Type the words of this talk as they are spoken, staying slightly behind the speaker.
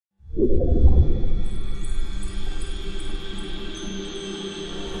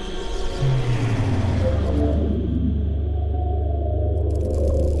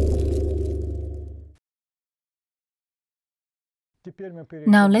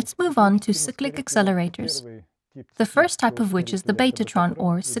Now let's move on to cyclic accelerators, the first type of which is the Betatron,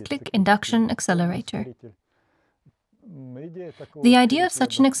 or cyclic induction accelerator. The idea of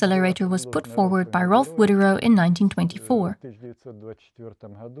such an accelerator was put forward by Rolf Witherow in 1924.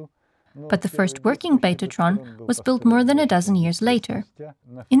 But the first working Betatron was built more than a dozen years later.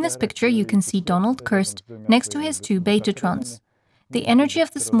 In this picture you can see Donald Kirst next to his two Betatrons. The energy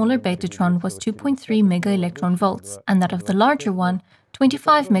of the smaller Betatron was 2.3 megaelectron volts, and that of the larger one,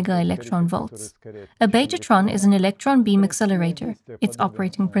 25 megaelectron volts. A Betatron is an electron beam accelerator. Its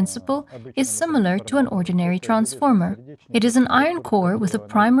operating principle is similar to an ordinary transformer. It is an iron core with a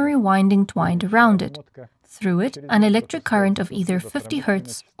primary winding twined around it. Through it, an electric current of either 50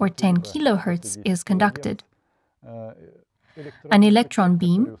 Hz or 10 kHz is conducted. An electron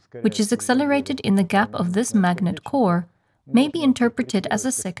beam, which is accelerated in the gap of this magnet core, may be interpreted as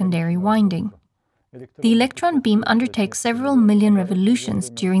a secondary winding. The electron beam undertakes several million revolutions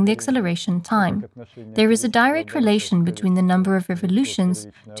during the acceleration time. There is a direct relation between the number of revolutions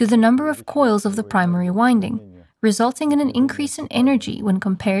to the number of coils of the primary winding, resulting in an increase in energy when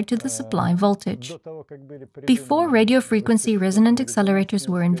compared to the supply voltage. Before radio frequency resonant accelerators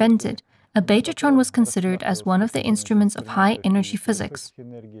were invented, a Betatron was considered as one of the instruments of high-energy physics.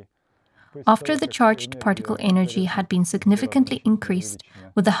 After the charged particle energy had been significantly increased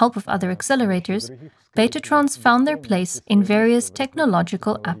with the help of other accelerators, Betatrons found their place in various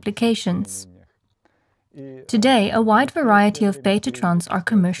technological applications. Today, a wide variety of Betatrons are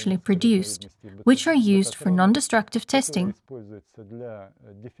commercially produced, which are used for non-destructive testing.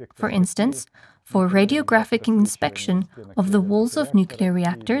 For instance, for radiographic inspection of the walls of nuclear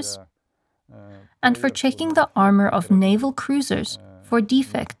reactors, and for checking the armor of naval cruisers for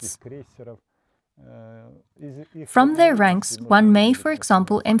defects. From their ranks, one may, for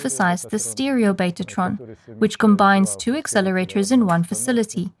example, emphasize the stereo Betatron, which combines two accelerators in one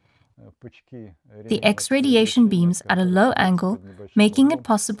facility. The X-radiation beams at a low angle, making it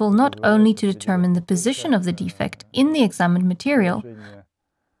possible not only to determine the position of the defect in the examined material,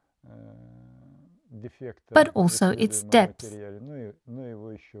 but also its depth.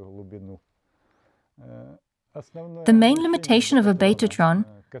 The main limitation of a Betatron,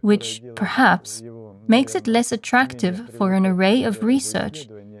 which, perhaps, makes it less attractive for an array of research,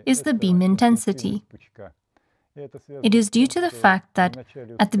 is the beam intensity. It is due to the fact that,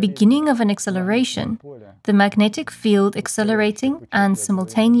 at the beginning of an acceleration, the magnetic field accelerating and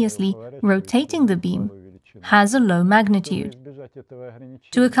simultaneously rotating the beam has a low magnitude.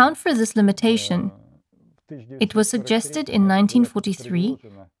 To account for this limitation, it was suggested in 1943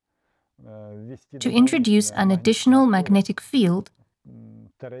 to introduce an additional magnetic field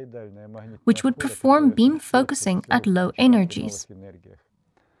which would perform beam focusing at low energies.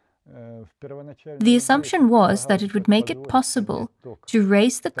 The assumption was that it would make it possible to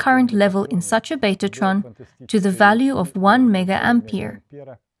raise the current level in such a Betatron to the value of 1 megaampere.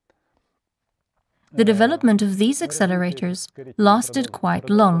 The development of these accelerators lasted quite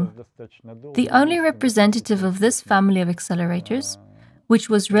long. The only representative of this family of accelerators, which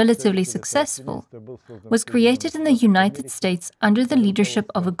was relatively successful, was created in the United States under the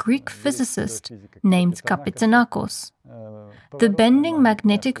leadership of a Greek physicist named Kapitsanakos. The bending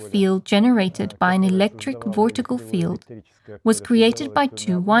magnetic field generated by an electric vortical field was created by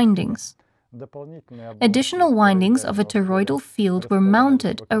two windings. Additional windings of a toroidal field were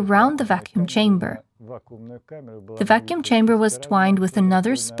mounted around the vacuum chamber. The vacuum chamber was twined with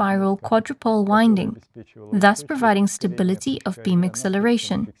another spiral quadrupole winding, thus providing stability of beam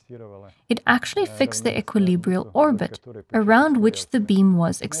acceleration. It actually fixed the equilibrial orbit around which the beam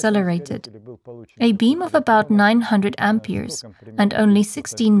was accelerated. A beam of about 900 amperes and only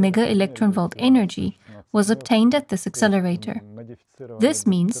 16 megaelectron-volt energy was obtained at this accelerator. This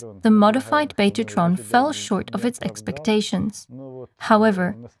means the modified Betatron fell short of its expectations.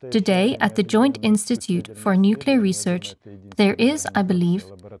 However, today at the Joint Institute for Nuclear Research, there is, I believe,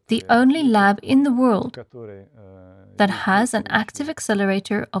 the only lab in the world that has an active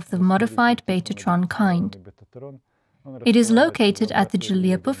accelerator of the modified Betatron kind. It is located at the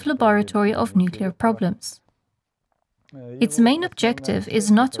JINR Laboratory of Nuclear Problems. Its main objective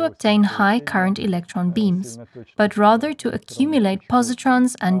is not to obtain high current electron beams, but rather to accumulate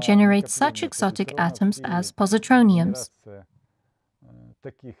positrons and generate such exotic atoms as positroniums.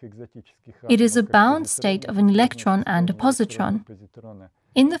 It is a bound state of an electron and a positron.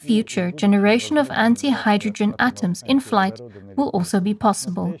 In the future, generation of anti-hydrogen atoms in flight will also be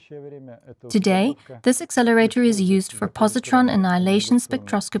possible. Today, this accelerator is used for positron annihilation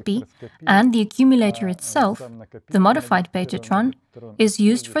spectroscopy, and the accumulator itself, the modified Betatron, is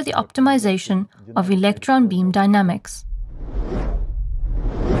used for the optimization of electron beam dynamics.